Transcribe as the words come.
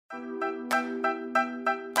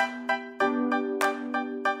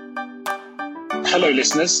Hello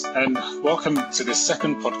listeners, and welcome to this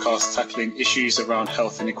second podcast tackling issues around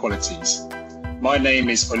health inequalities. My name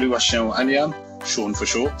is Oluwaseun Anyam, Sean for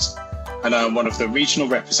short, and I'm one of the regional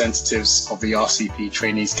representatives of the RCP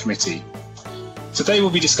Trainees Committee. Today we'll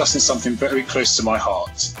be discussing something very close to my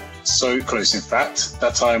heart, so close in fact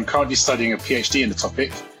that I am currently studying a PhD in the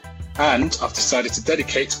topic, and I've decided to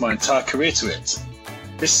dedicate my entire career to it.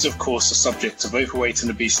 This is of course the subject of overweight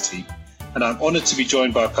and obesity, and I'm honoured to be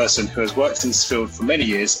joined by a person who has worked in this field for many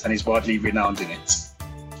years and is widely renowned in it.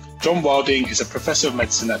 John Wilding is a Professor of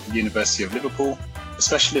Medicine at the University of Liverpool, a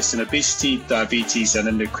specialist in obesity, diabetes and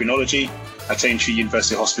endocrinology at Aintree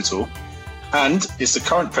University Hospital, and is the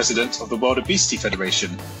current President of the World Obesity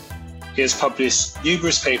Federation. He has published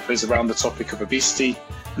numerous papers around the topic of obesity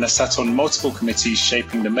and has sat on multiple committees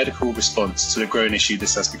shaping the medical response to the growing issue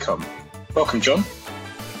this has become. Welcome, John.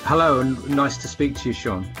 Hello, and nice to speak to you,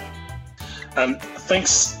 Sean.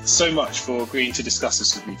 Thanks so much for agreeing to discuss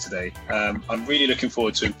this with me today. I'm really looking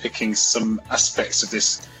forward to unpicking some aspects of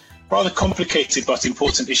this rather complicated but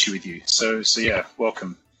important issue with you. So yeah,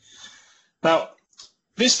 welcome. Now,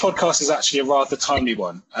 this podcast is actually a rather timely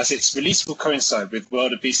one, as its release will coincide with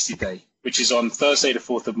World Obesity Day, which is on Thursday the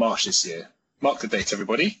 4th of March this year. Mark the date,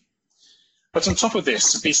 everybody. But on top of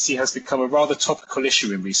this, obesity has become a rather topical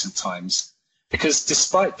issue in recent times, because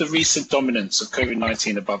despite the recent dominance of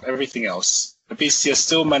COVID-19 above everything else, obesity has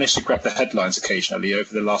still managed to grab the headlines occasionally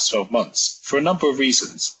over the last 12 months for a number of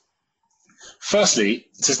reasons. Firstly,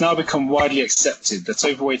 it has now become widely accepted that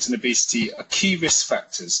overweight and obesity are key risk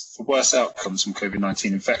factors for worse outcomes from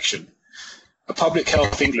COVID-19 infection. A Public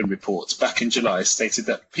Health England report back in July stated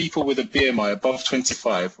that people with a BMI above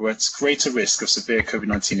 25 were at greater risk of severe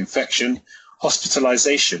COVID-19 infection,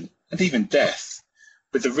 hospitalisation, and even death,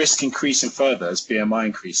 with the risk increasing further as BMI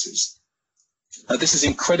increases. Now, this is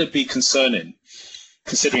incredibly concerning,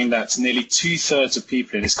 considering that nearly 2/3 of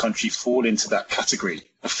people in this country fall into that category,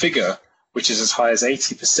 a figure which is as high as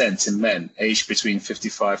 80% in men aged between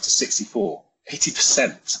 55 to 64.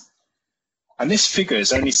 80%. And this figure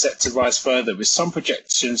is only set to rise further, with some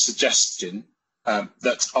projections suggesting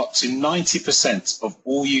that up to 90% of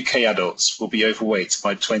all UK adults will be overweight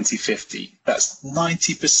by 2050. That's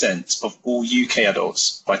 90% of all UK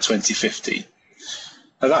adults by 2050.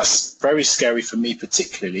 Now that's very scary for me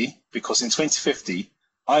particularly, because in 2050,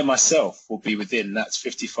 I myself will be within that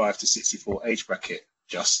 55 to 64 age bracket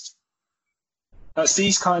just. Now it's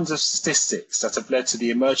these kinds of statistics that have led to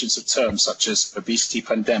the emergence of terms such as obesity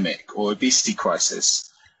pandemic or obesity crisis,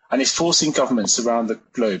 and is forcing governments around the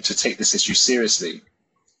globe to take this issue seriously.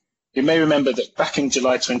 You may remember that back in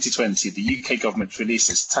July 2020, the UK government released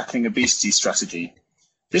its Tackling Obesity Strategy.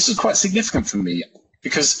 This was quite significant for me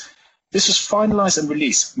because this was finalised and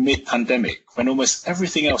released mid-pandemic, when almost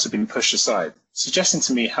everything else had been pushed aside, suggesting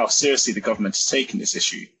to me how seriously the government has taken this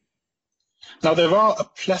issue. Now, there are a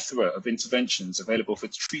plethora of interventions available for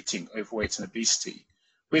treating overweight and obesity,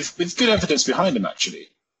 with good evidence behind them, actually.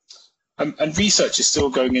 And research is still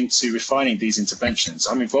going into refining these interventions.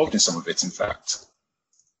 I'm involved in some of it, in fact.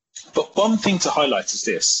 But one thing to highlight is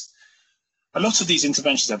this. A lot of these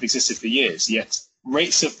interventions have existed for years, yet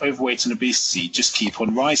rates of overweight and obesity just keep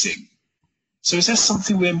on rising. So is there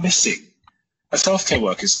something we're missing? As healthcare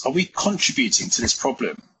workers, are we contributing to this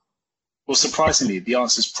problem? Well, surprisingly, the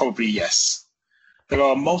answer is probably yes. There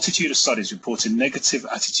are a multitude of studies reporting negative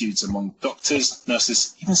attitudes among doctors,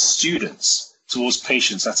 nurses, even students towards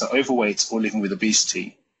patients that are overweight or living with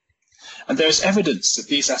obesity. And there is evidence that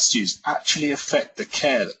these attitudes actually affect the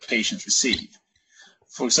care that patients receive.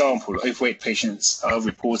 For example, overweight patients are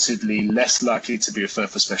reportedly less likely to be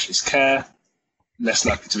referred for specialist care, less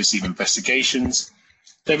likely to receive investigations.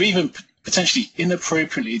 They're even potentially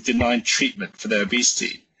inappropriately denied treatment for their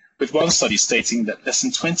obesity, with one study stating that less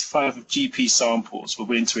than 25 of GP samples were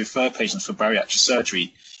willing to refer patients for bariatric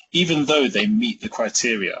surgery, even though they meet the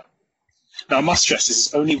criteria. Now, I must stress this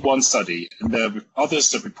is only one study, and there are others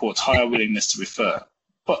that report higher willingness to refer.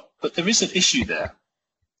 But there is an issue there.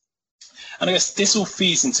 And I guess this all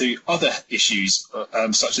feeds into other issues,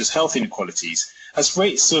 such as health inequalities, as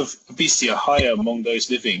rates of obesity are higher among those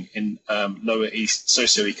living in lower east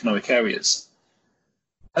socioeconomic areas.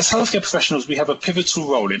 As healthcare professionals, we have a pivotal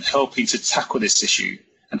role in helping to tackle this issue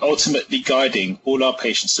and ultimately guiding all our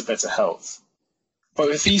patients to better health. But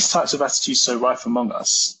with these types of attitudes so rife among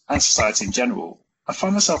us and society in general, I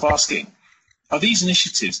find myself asking, are these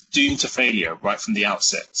initiatives doomed to failure right from the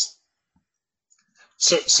outset?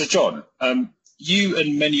 So John, you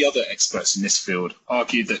and many other experts in this field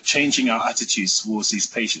argue that changing our attitudes towards these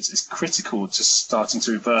patients is critical to starting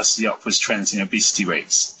to reverse the upwards trends in obesity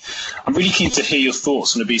rates. I'm really keen to hear your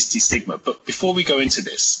thoughts on obesity stigma, but before we go into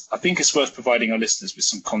this, I think it's worth providing our listeners with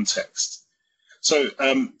some context. So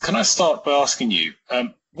can I start by asking you,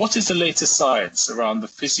 what is the latest science around the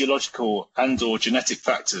physiological and/or genetic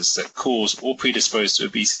factors that cause or predispose to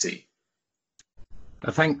obesity?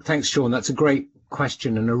 Thanks, Sean. That's a great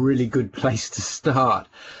question and a really good place to start.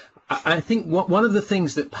 I think one of the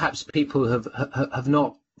things that perhaps people have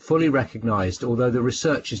not fully recognized, although the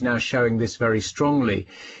research is now showing this very strongly,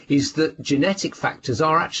 is that genetic factors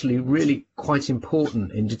are actually really quite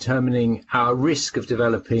important in determining our risk of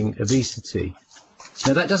developing obesity.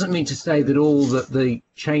 Now, that doesn't mean to say that all the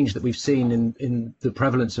change that we've seen in the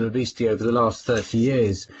prevalence of obesity over the last 30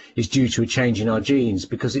 years is due to a change in our genes,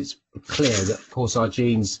 because it's clear that, of course, our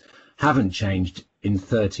genes haven't changed in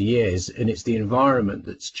 30 years, and it's the environment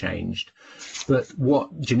that's changed. But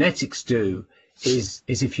what genetics do is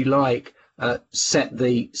if you like, set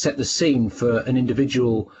the scene for an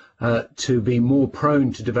individual to be more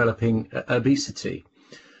prone to developing obesity.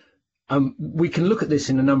 We can look at this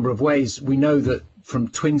in a number of ways. We know that from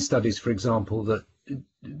twin studies, for example, that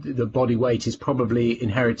the body weight is probably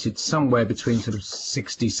inherited somewhere between sort of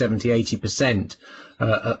 60, 70, 80%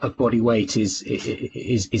 of body weight is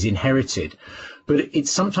inherited. But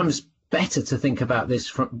it's sometimes better to think about this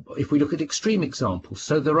from, if we look at extreme examples.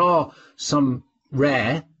 So there are some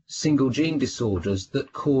rare single gene disorders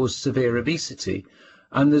that cause severe obesity.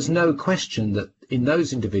 And there's no question that in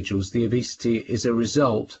those individuals, the obesity is a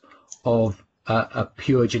result of a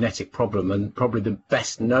pure genetic problem, and probably the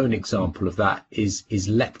best known example of that is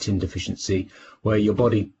leptin deficiency, where your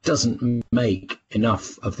body doesn't make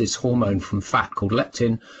enough of this hormone from fat called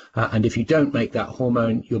leptin, and if you don't make that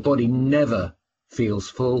hormone, your body never feels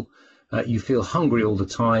full. You feel hungry all the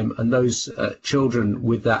time, and those children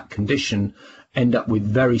with that condition end up with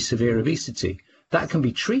very severe obesity. That can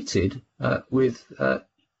be treated with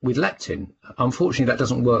leptin. Unfortunately, that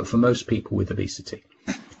doesn't work for most people with obesity.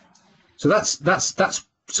 So that's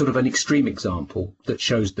sort of an extreme example that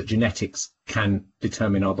shows that genetics can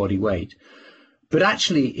determine our body weight. But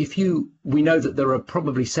actually, we know that there are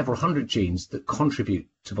probably several hundred genes that contribute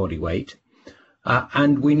to body weight.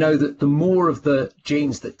 And we know that the more of the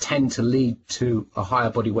genes that tend to lead to a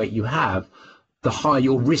higher body weight you have, the higher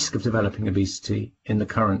your risk of developing obesity in the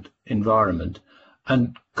current environment.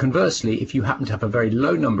 And conversely, if you happen to have a very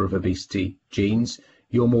low number of obesity genes,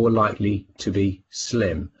 you're more likely to be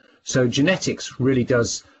slim. So genetics really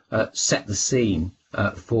does set the scene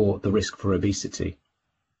for the risk for obesity.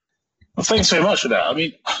 Well, thanks very much for that. I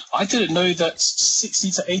mean, I didn't know that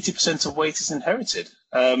 60 to 80% of weight is inherited.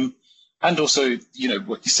 And also,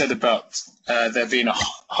 what you said about there being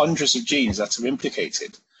hundreds of genes that are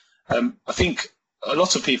implicated. I think a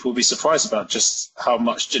lot of people will be surprised about just how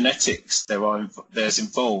much genetics there's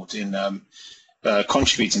involved in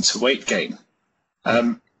contributing to weight gain.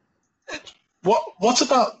 What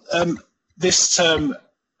about this term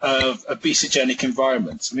of obesogenic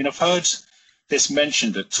environment? I mean, I've heard this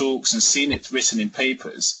mentioned at talks and seen it written in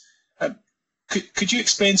papers. Could you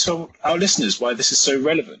explain to our listeners why this is so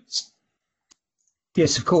relevant?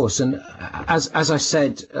 Yes, of course. And as I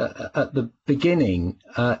said at the beginning,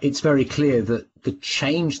 it's very clear that the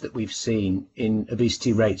change that we've seen in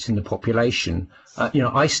obesity rates in the population.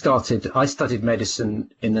 I studied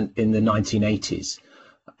medicine in the 1980s.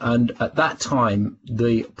 And at that time,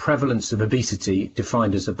 the prevalence of obesity,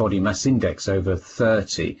 defined as a body mass index over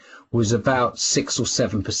 30, was about 6 or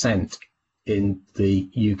 7% in the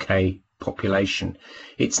UK population.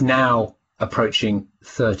 It's now approaching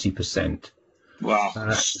 30%. Wow.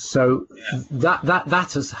 So that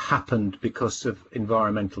has happened because of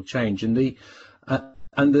environmental change, and the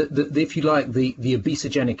if you like, the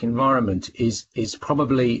obesogenic environment is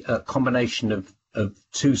probably a combination of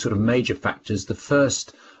two sort of major factors. The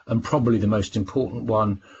first and probably the most important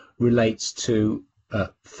one relates to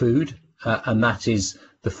food, and that is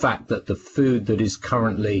the fact that the food that is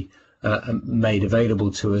currently made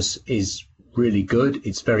available to us is really good.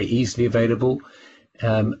 It's very easily available.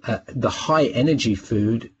 The high energy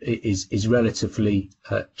food is relatively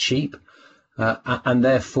cheap, and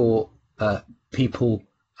therefore people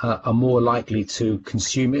are more likely to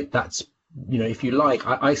consume it. That's, if you like,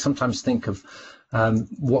 I sometimes think of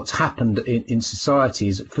what's happened in society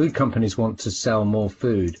is that food companies want to sell more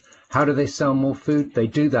food. How do they sell more food? They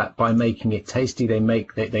do that by making it tasty.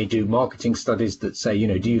 They do marketing studies that say,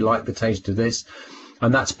 do you like the taste of this?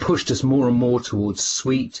 And that's pushed us more and more towards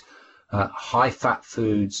sweet, high fat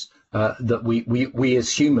foods, that we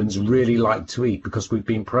as humans really like to eat because we've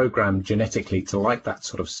been programmed genetically to like that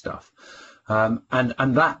sort of stuff.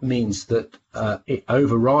 And that means that it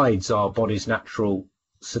overrides our body's natural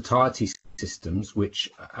satiety systems, which,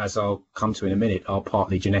 as I'll come to in a minute, are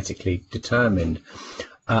partly genetically determined.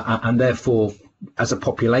 And therefore, as a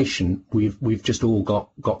population, we've just all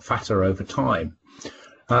got fatter over time.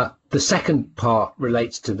 The second part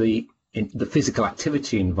relates to the physical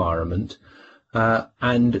activity environment.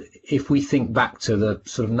 And if we think back to the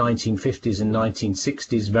sort of 1950s and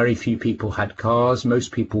 1960s, very few people had cars.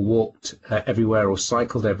 Most people walked everywhere or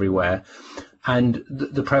cycled everywhere. And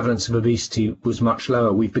the prevalence of obesity was much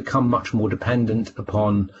lower. We've become much more dependent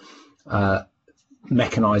upon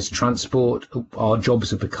mechanized transport. Our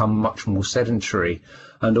jobs have become much more sedentary.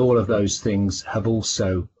 And all of those things have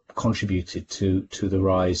also contributed to the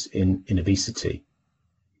rise in obesity.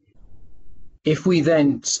 If we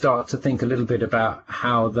then start to think a little bit about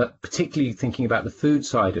how that, particularly thinking about the food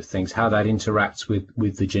side of things, how that interacts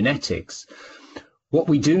with the genetics, what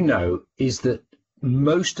we do know is that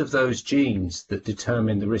most of those genes that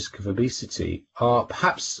determine the risk of obesity are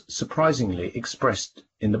perhaps surprisingly expressed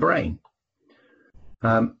in the brain.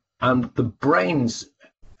 And the brain's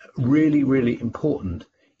really, really important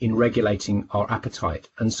in regulating our appetite.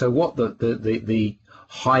 And so what the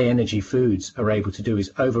high energy foods are able to do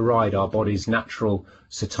is override our body's natural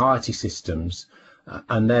satiety systems,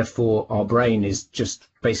 and therefore our brain is just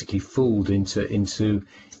basically fooled into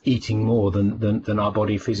eating more than our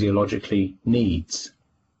body physiologically needs.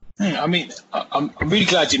 I mean, I'm really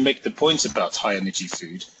glad you make the point about high energy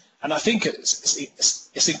food, and I think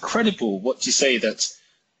it's incredible what you say, that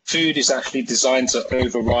food is actually designed to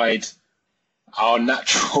override our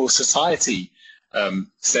natural satiety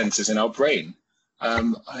centers in our brain.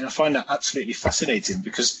 I find that absolutely fascinating,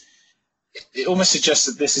 because it almost suggests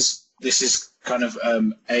that this is kind of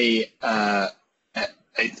a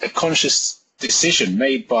conscious decision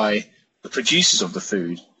made by the producers of the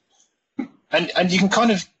food, and you can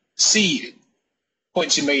kind of see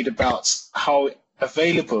points you made about how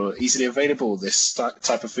easily available this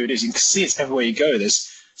type of food is. You can see it's everywhere you go.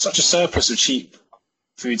 There's such a surplus of cheap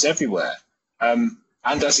foods everywhere, and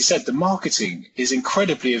as you said, the marketing is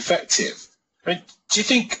incredibly effective. I mean, do you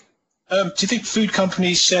think food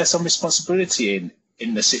companies share some responsibility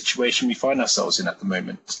in the situation we find ourselves in at the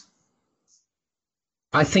moment?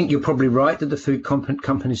 I think you're probably right that the food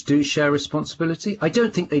companies do share responsibility. I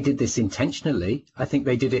don't think they did this intentionally. I think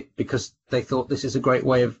they did it because they thought this is a great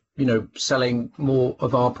way of, selling more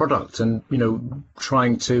of our product, and,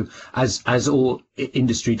 trying to, as all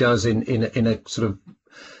industry does in a sort of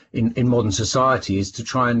in modern society, is to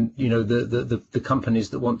try and, the companies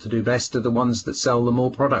that want to do best are the ones that sell the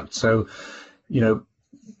more product. So,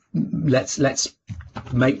 let's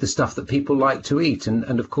make the stuff that people like to eat.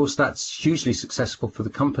 And of course, that's hugely successful for the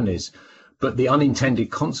companies. But the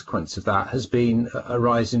unintended consequence of that has been a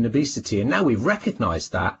rise in obesity. And now we've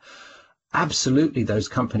recognized that. Absolutely, those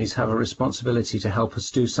companies have a responsibility to help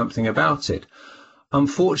us do something about it.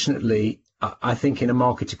 Unfortunately, I think in a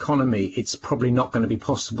market economy, it's probably not going to be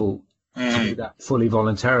possible to do that fully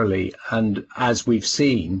voluntarily. And as we've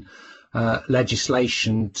seen,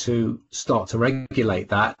 legislation to start to regulate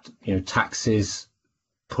that, taxes,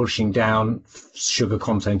 pushing down sugar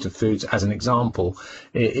content of foods, as an example,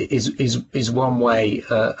 is one way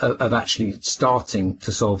of actually starting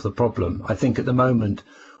to solve the problem. I think at the moment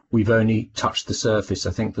we've only touched the surface.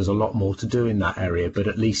 I think there's a lot more to do in that area, but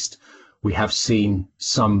at least we have seen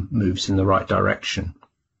some moves in the right direction.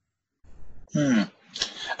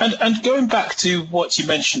 And going back to what you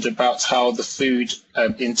mentioned about how the food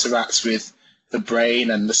interacts with the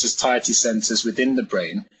brain and the satiety centers within the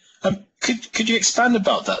brain, could you expand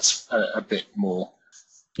about that a bit more?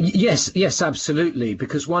 Yes, absolutely.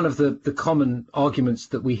 Because one of the common arguments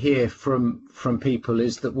that we hear from people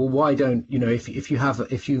is that, well, why don't,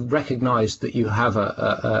 if you recognise that you have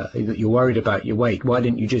that you're worried about your weight, why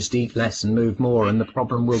didn't you just eat less and move more, and the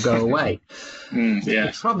problem will go away?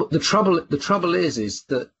 The trouble is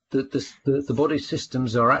that the body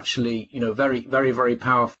systems are actually, very, very, very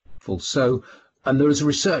powerful. So, and there is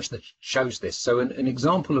research that shows this. So an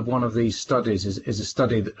example of one of these studies is a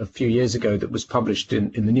study that a few years ago that was published in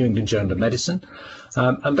the New England Journal of Medicine.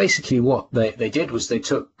 And basically what they did was they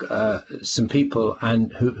took some people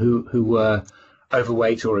who were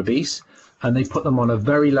overweight or obese, and they put them on a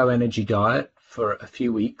very low energy diet for a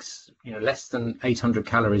few weeks, less than 800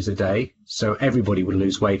 calories a day. So everybody would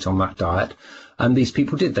lose weight on that diet. And these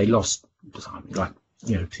people did. They lost like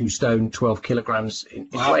 2 stone, 12 kilograms in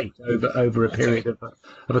weight over a period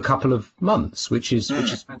of a couple of months, which is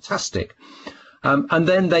fantastic. And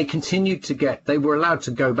then they were allowed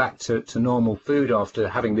to go back to normal food after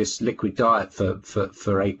having this liquid diet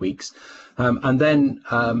for 8 weeks. And then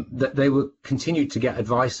they were continued to get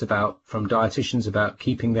advice from dietitians about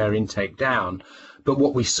keeping their intake down. But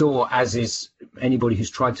what we saw, as is anybody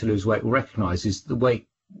who's tried to lose weight will recognize, is the weight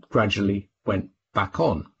gradually went back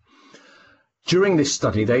on. During this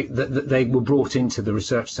study, they were brought into the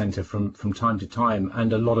research centre from time to time,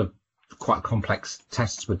 and a lot of quite complex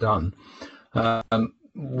tests were done.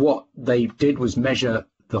 What they did was measure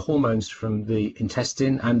the hormones from the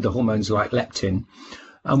intestine and the hormones like leptin.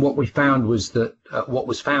 And what was found was that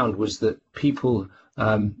people,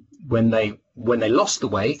 when they lost the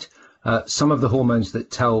weight, some of the hormones that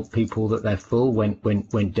tell people that they're full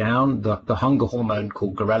went down. The hunger hormone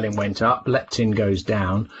called ghrelin went up, leptin goes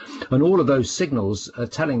down, and all of those signals are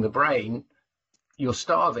telling the brain, you're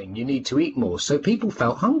starving, you need to eat more. So people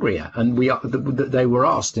felt hungrier, and they were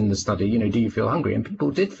asked in the study, do you feel hungry? And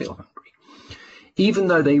people did feel hungry. Even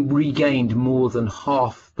though they regained more than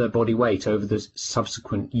half their body weight over the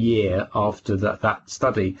subsequent year after that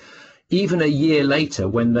study, even a year later,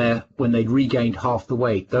 when they'd regained half the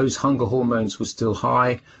weight, those hunger hormones were still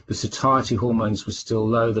high, the satiety hormones were still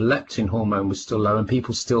low, the leptin hormone was still low, and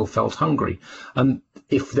people still felt hungry. And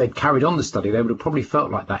if they'd carried on the study, they would have probably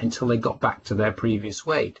felt like that until they got back to their previous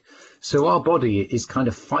weight. So our body is kind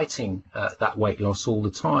of fighting that weight loss all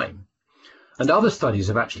the time. And other studies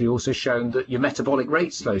have actually also shown that your metabolic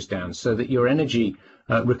rate slows down, so that your energy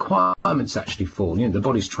requirements actually fall. The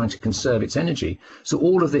body's trying to conserve its energy. So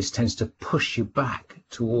all of this tends to push you back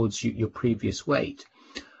towards your previous weight.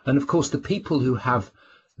 And of course, the people who have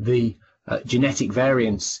the genetic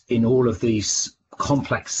variants in all of these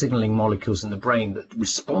complex signaling molecules in the brain that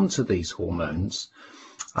respond to these hormones,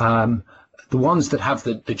 the ones that have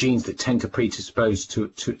the genes that tend to predispose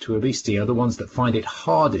to obesity are the ones that find it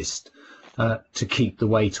hardest to keep the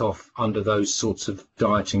weight off under those sorts of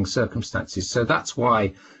dieting circumstances. So that's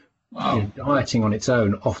why dieting on its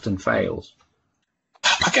own often fails.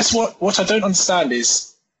 I guess what I don't understand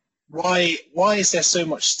is why is there so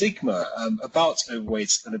much stigma about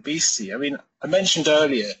overweight and obesity? I mean, I mentioned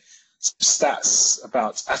earlier stats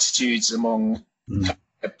about attitudes among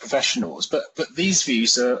professionals, but these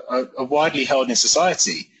views are widely held in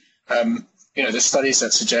society. There's studies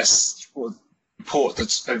that suggest report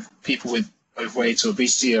that people with overweight or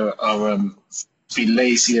obesity are be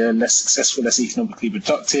lazier, less successful, less economically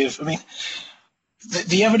productive. I mean,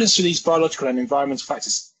 the evidence for these biological and environmental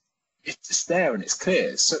factors, it's there and it's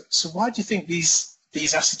clear. So why do you think these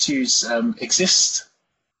attitudes exist?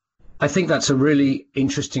 I think that's a really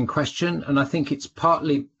interesting question, and I think it's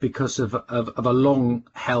partly because of a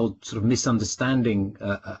long-held sort of misunderstanding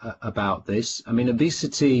about this. I mean,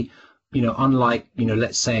 obesity, unlike,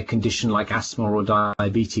 let's say a condition like asthma or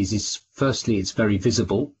diabetes, it's very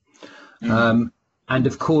visible. And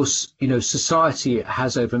of course, society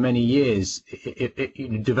has over many years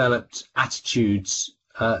developed attitudes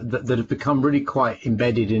that have become really quite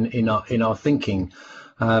embedded in our thinking.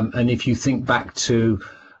 And if you think back to,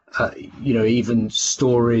 even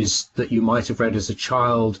stories that you might have read as a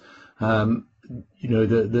child, to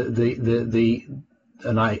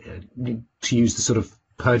use the sort of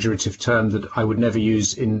pejorative term that I would never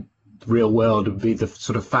use in the real world, would be the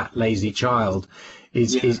sort of fat, lazy child,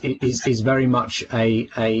 is very much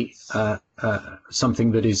a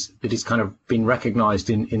something that is kind of been recognized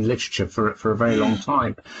in literature for a very long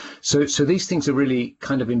time. So these things are really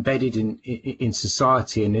kind of embedded in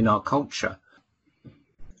society and in our culture.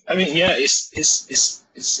 I mean, yeah, it's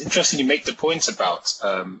interesting you make the point about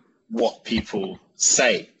what people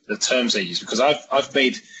say, the terms they use, because I've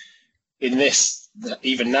made in this,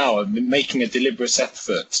 even now, I'm making a deliberate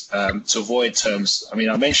effort to avoid terms. I mean,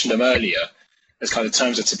 I mentioned them earlier as kind of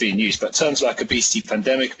terms that are being used, but terms like obesity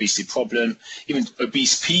pandemic, obesity problem, even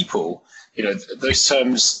obese people, those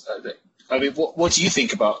terms. I mean, what do you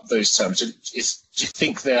think about those terms? Do you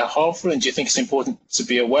think they're harmful, and do you think it's important to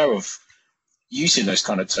be aware of using those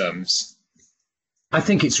kind of terms? I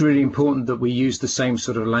think it's really important that we use the same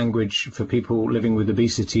sort of language for people living with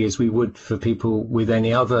obesity as we would for people with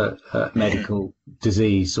any other medical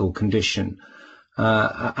disease or condition,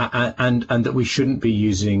 and that we shouldn't be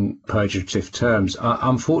using pejorative terms.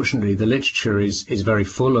 Unfortunately, the literature is very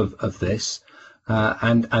full of this,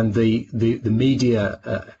 and the media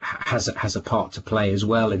has a part to play as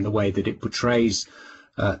well in the way that it portrays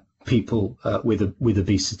people with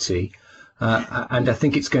obesity. And I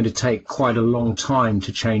think it's going to take quite a long time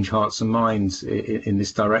to change hearts and minds in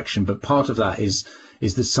this direction. But part of that is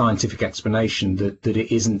the scientific explanation that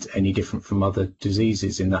it isn't any different from other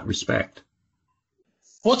diseases in that respect.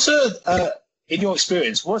 What are in your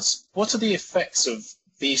experience, what are the effects of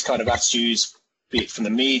these kind of attitudes, be it from the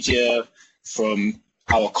media, from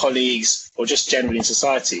our colleagues, or just generally in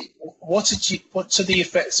society? What are the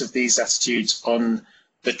effects of these attitudes on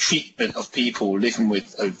the treatment of people living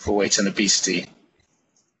with overweight and obesity?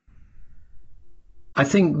 I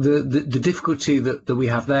think the difficulty that we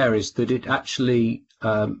have there is that it actually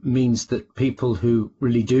means that people who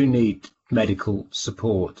really do need medical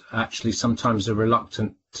support actually sometimes are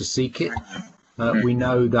reluctant to seek it. We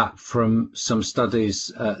know that from some studies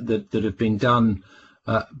that have been done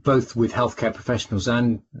both with healthcare professionals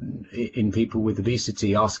and in people with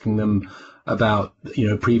obesity, asking them about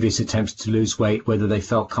previous attempts to lose weight, whether they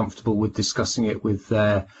felt comfortable with discussing it with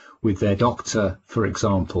their doctor, for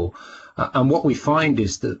example. And what we find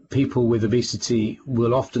is that people with obesity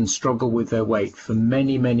will often struggle with their weight for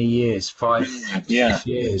many, many years, 5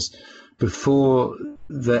 years, before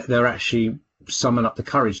they're actually summon up the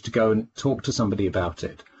courage to go and talk to somebody about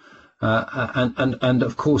it. And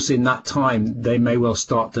of course, in that time, they may well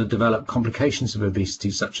start to develop complications of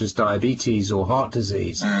obesity, such as diabetes or heart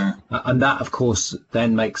disease. And that, of course,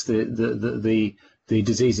 then makes the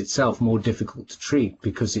disease itself more difficult to treat,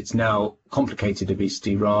 because it's now complicated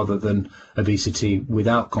obesity rather than obesity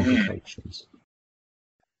without complications.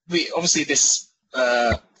 Obviously, this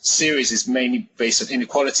series is mainly based on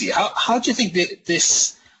inequality. How do you think that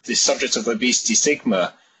this subject of obesity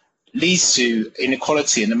stigma leads to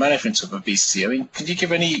inequality in the management of obesity? I mean, could you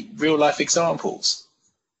give any real life examples?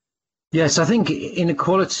 Yes, I think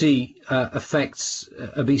inequality affects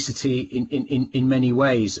obesity in many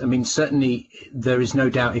ways. I mean, certainly there is no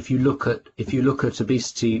doubt if you look at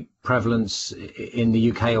obesity prevalence in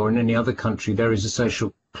the UK or in any other country, there is a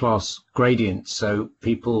social class gradient. So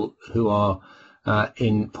people who are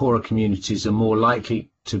in poorer communities are more likely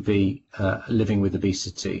to be living with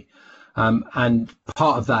obesity. And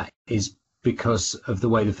part of that is because of the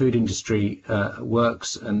way the food industry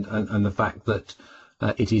works and the fact that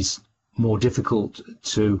it is more difficult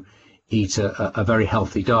to eat a very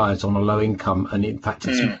healthy diet on a low income. And in fact,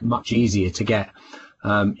 it's much easier to get,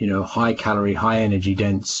 high calorie, high energy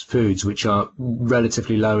dense foods, which are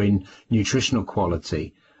relatively low in nutritional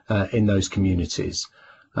quality in those communities.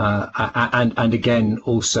 And again,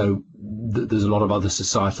 also, there's a lot of other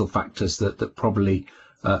societal factors that probably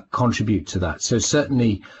contribute to that. So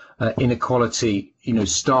certainly inequality,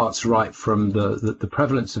 starts right from the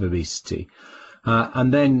prevalence of obesity.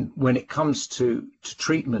 And then when it comes to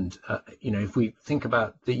treatment, if we think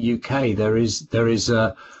about the UK, there is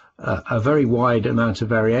a very wide amount of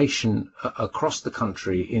variation across the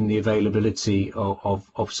country in the availability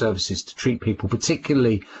of services to treat people,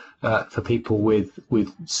 particularly for people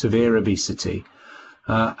with severe obesity.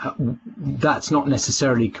 That's not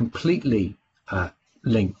necessarily completely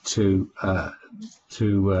linked to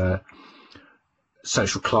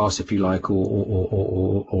social class, if you like,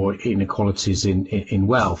 or inequalities in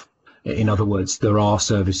wealth. In other words, there are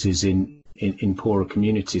services in poorer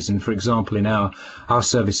communities. And for example, in our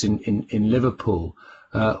service in Liverpool,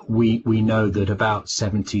 we know that about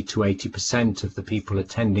 70 to 80% of the people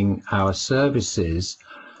attending our services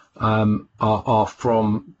are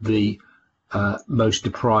from the most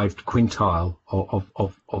deprived quintile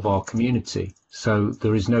of our community. So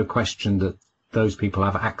there is no question that those people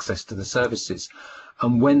have access to the services.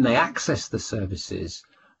 And when they access the services,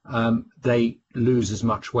 they lose as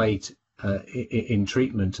much weight in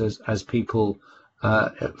treatment as people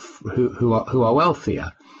who are wealthier.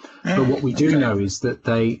 But what we do know is that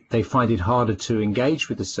they find it harder to engage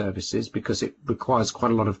with the services because it requires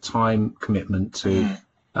quite a lot of time commitment to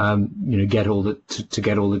get all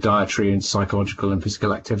the dietary and psychological and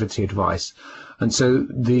physical activity advice. And so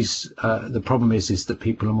the problem is that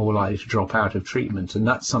people are more likely to drop out of treatment, and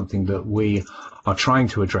that's something that we are trying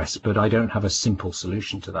to address, but I don't have a simple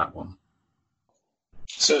solution to that one.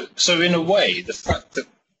 So in a way, the fact that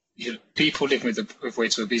people living with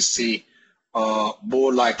weight or obesity are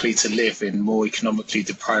more likely to live in more economically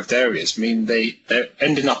deprived areas mean they're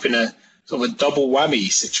ending up in a sort of a double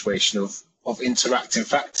whammy situation of interacting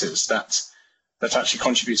factors that actually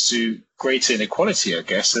contributes to greater inequality, I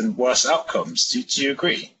guess, and worse outcomes. Do you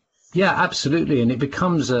agree? Yeah, absolutely. And it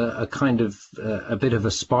becomes a kind of a bit of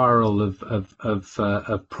a spiral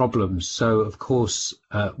of problems. So, of course,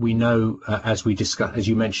 we know, as we discussed, as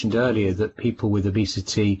you mentioned earlier, that people with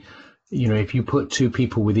obesity, if you put two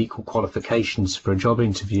people with equal qualifications for a job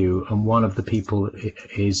interview and one of the people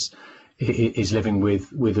is living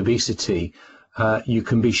with obesity, you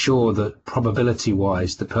can be sure that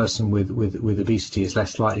probability-wise, the person with obesity is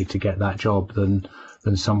less likely to get that job than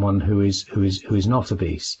someone who is not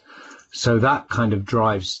obese. So that kind of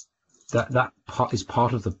drives that part is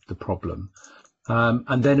part of the problem.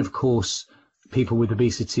 And then, of course, people with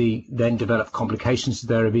obesity then develop complications of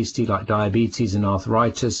their obesity, like diabetes and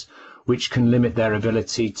arthritis, which can limit their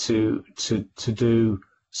ability to do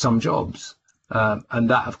some jobs. And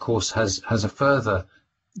that, of course, has a further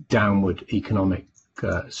downward economic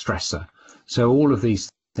stressor. So all of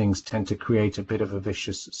these things tend to create a bit of a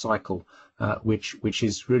vicious cycle, which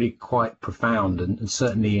is really quite profound. And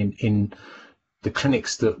certainly in the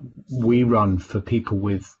clinics that we run for people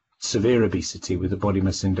with severe obesity, with a body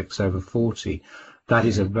mass index over 40, that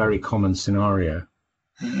is a very common scenario.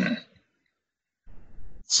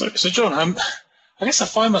 So John, I guess I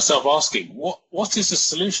find myself asking, what is the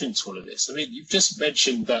solution to all of this? I mean, you've just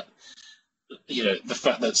mentioned that, the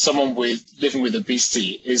fact that someone living with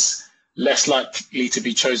obesity is less likely to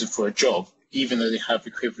be chosen for a job, even though they have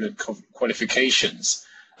equivalent qualifications.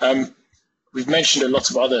 We've mentioned a lot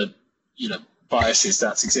of other, biases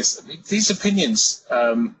that exist. I mean, these opinions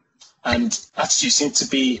and attitudes seem to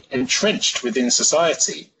be entrenched within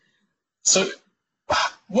society. So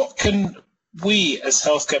what can we as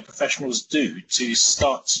healthcare professionals do to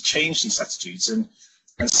start to change these attitudes and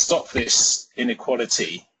stop this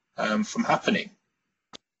inequality from happening?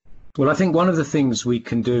 Well, I think one of the things we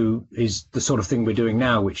can do is the sort of thing we're doing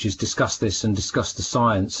now, which is discuss this and discuss the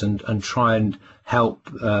science and try and help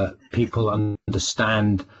people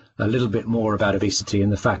understand a little bit more about obesity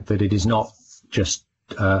and the fact that it is not just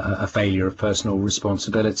a failure of personal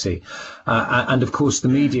responsibility. And of course, the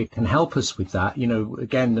media can help us with that.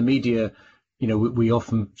 Again, the media, we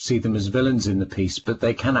often see them as villains in the piece, but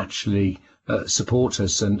they can actually support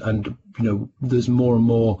us. And there's more and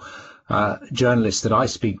more journalists that I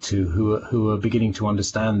speak to who are beginning to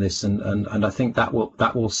understand this, and I think that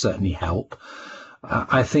will certainly help.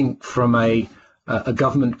 I think from a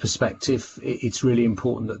government perspective, it's really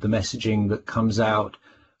important that the messaging that comes out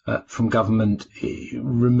from government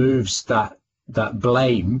removes that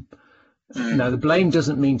blame. Now, the blame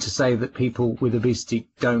doesn't mean to say that people with obesity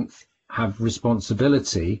don't have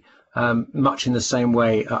responsibility. Much in the same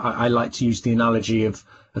way, I like to use the analogy of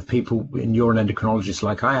people, and you're an endocrinologist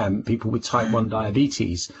like I am, people with type 1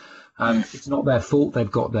 diabetes. It's not their fault they've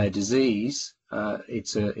got their disease.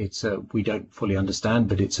 We don't fully understand,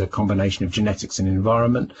 but it's a combination of genetics and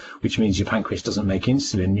environment, which means your pancreas doesn't make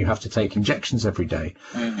insulin. You have to take injections every day.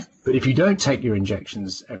 But if you don't take your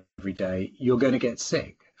injections every day, you're going to get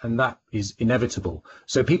sick, and that is inevitable.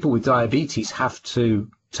 So people with diabetes have to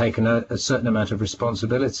take a certain amount of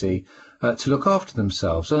responsibility to look after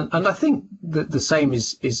themselves. And I think that the same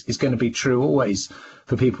is going to be true always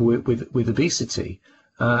for people with obesity.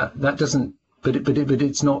 That doesn't, but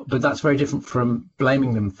it's not. But that's very different from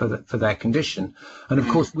blaming them for their condition. And of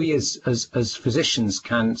course, we as physicians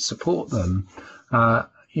can support them.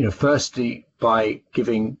 Firstly by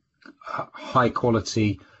giving high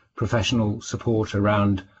quality professional support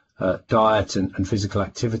around diet and physical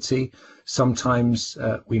activity. Sometimes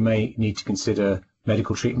we may need to consider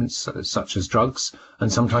medical treatments such as drugs,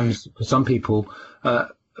 and sometimes for some people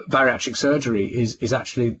bariatric surgery is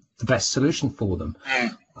actually the best solution for them.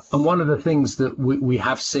 And one of the things that we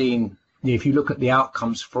have seen, if you look at the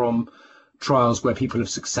outcomes from trials where people have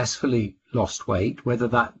successfully lost weight, whether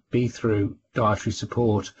that be through dietary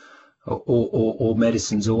support or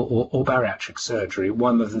medicines or bariatric surgery,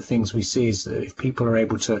 one of the things we see is that if people are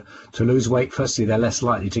able to lose weight, firstly, they're less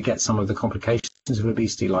likely to get some of the complications of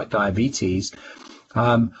obesity like diabetes,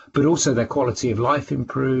 but also their quality of life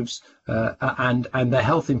improves and their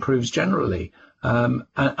health improves generally.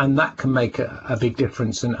 And that can make a big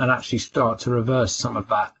difference and actually start to reverse some of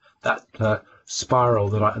that spiral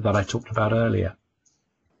that I talked about earlier.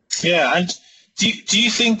 Yeah, and do you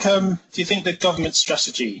think the government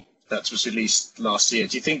strategy that was released last year,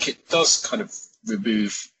 do you think it does kind of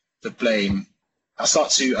remove the blame? I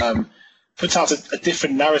start to put out a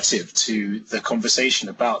different narrative to the conversation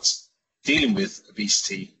about dealing with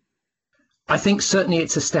obesity? I think certainly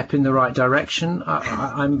it's a step in the right direction.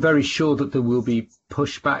 I'm very sure that there will be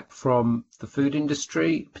pushback from the food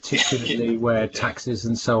industry, particularly where taxes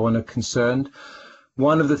and so on are concerned.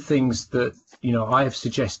 One of the things that I have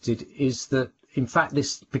suggested is that, in fact,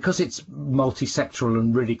 because it's multi-sectoral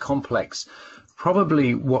and really complex,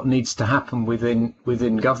 probably what needs to happen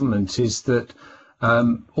within government is that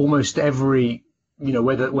almost every,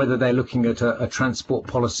 whether they're looking at a transport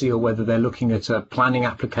policy or whether they're looking at a planning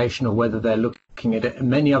application or whether they're looking at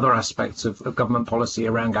many other aspects of government policy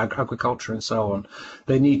around agriculture and so on,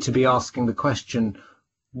 they need to be asking the question,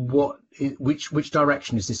 which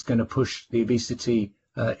direction is this going to push the obesity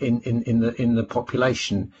in the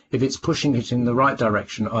population. If it's pushing it in the right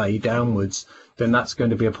direction, i.e. downwards, then that's going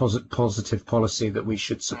to be a positive policy that we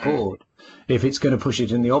should support. If it's going to push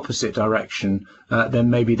it in the opposite direction, then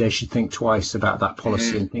maybe they should think twice about that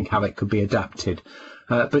policy and think how it could be adapted.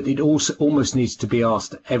 But it also almost needs to be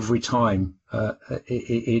asked every time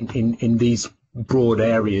in these broad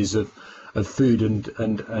areas of food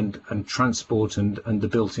and transport and the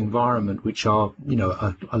built environment, which are, you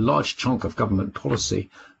know, a large chunk of government policy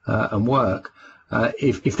and work.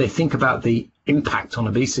 If they think about the impact on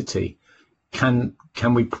obesity,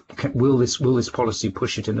 will this policy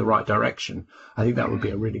push it in the right direction? I think that would be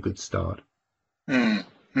a really good start. And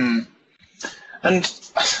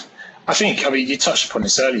I think, I mean, you touched upon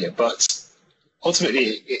this earlier, but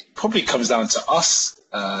ultimately it probably comes down to us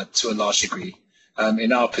to a large degree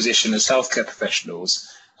in our position as healthcare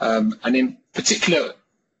professionals, and in particular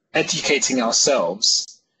educating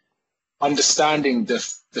ourselves, understanding the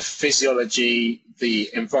physiology, the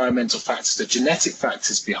environmental factors, the genetic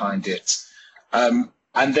factors behind it,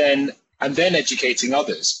 and then educating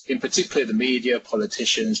others, in particular the media,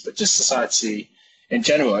 politicians, but just society in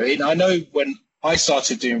general. I mean, I know when I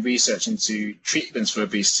started doing research into treatments for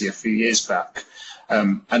obesity a few years back,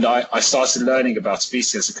 and I started learning about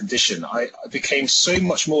obesity as a condition, I became so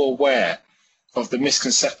much more aware of the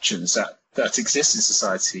misconceptions that exist in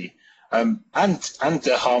society, and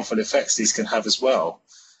the harmful effects these can have as well.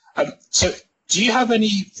 So do you have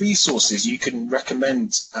any resources you can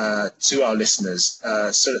recommend to our listeners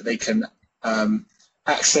so that they can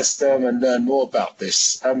access them and learn more about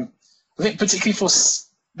this? I think particularly for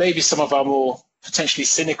maybe some of our more potentially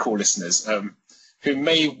cynical listeners who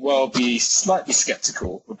may well be slightly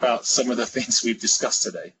skeptical about some of the things we've discussed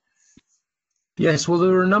today. Yes, well,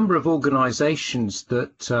 there are a number of organisations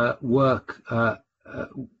that work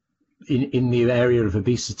in the area of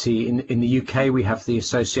obesity. In the UK, we have the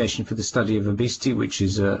Association for the Study of Obesity, which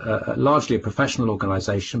is largely a professional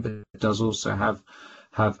organisation, but it does also have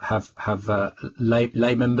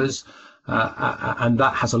lay members. And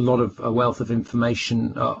that has a wealth of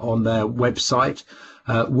information on their website.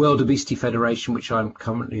 World Obesity Federation, which I'm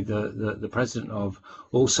currently the president of,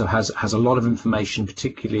 also has a lot of information,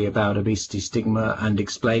 particularly about obesity stigma and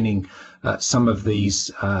explaining some of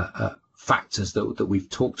these factors that we've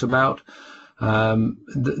talked about.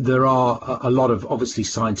 There are a lot of obviously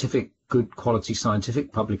good quality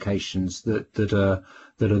scientific publications that are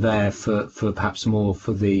there for perhaps more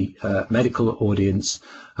for the medical audience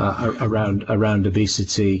around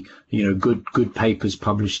obesity. You know, good papers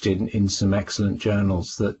published in some excellent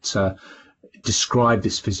journals that describe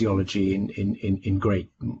this physiology in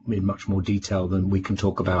much more detail than we can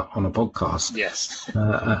talk about on a podcast. Yes.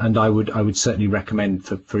 And I would certainly recommend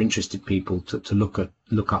for interested people to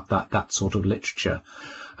look up that sort of literature.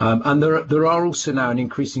 And there are also now an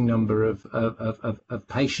increasing number of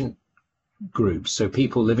patient groups, so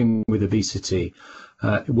people living with obesity,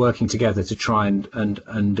 working together to try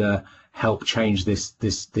and help change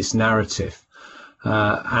this narrative.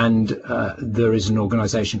 And there is an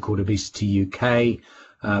organisation called Obesity UK,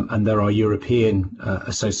 and there are European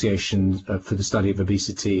associations for the study of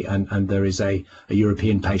obesity, and there is a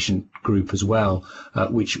European patient group as well,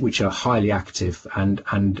 which are highly active and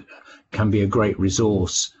can be a great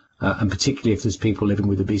resource, and particularly if there's people living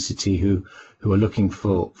with obesity who are looking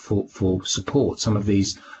for support. Some of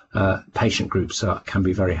these patient groups can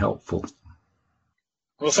be very helpful.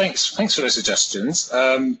 Well, thanks for those suggestions.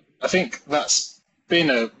 I think that's been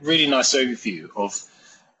a really nice overview of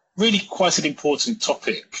really quite an important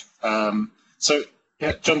topic. So,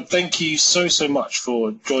 yeah, John, thank you so much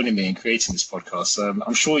for joining me and creating this podcast.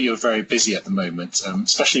 I'm sure you're very busy at the moment,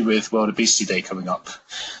 especially with World Obesity Day coming up.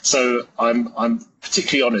 So I'm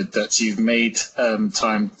particularly honoured that you've made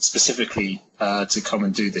time specifically to come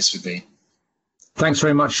and do this with me. Thanks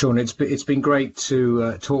very much, Sean. It's been great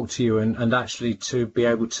to talk to you and actually to be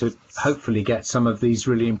able to hopefully get some of these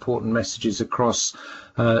really important messages across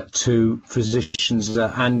to physicians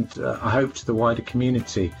and I hope to the wider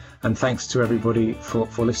community. And thanks to everybody for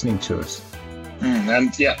listening to us.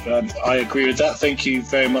 And yeah, I agree with that. Thank you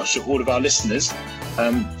very much to all of our listeners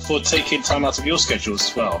for taking time out of your schedules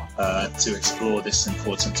as well to explore this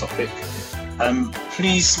important topic.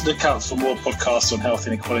 Please look out for more podcasts on health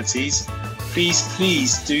inequalities.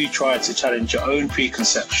 Please do try to challenge your own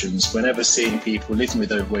preconceptions whenever seeing people living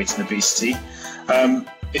with overweight and obesity.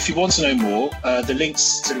 If you want to know more, the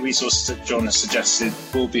links to the resources that John has suggested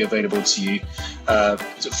will be available to you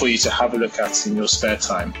for you to have a look at in your spare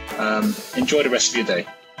time. Enjoy the rest of your day.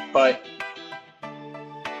 Bye.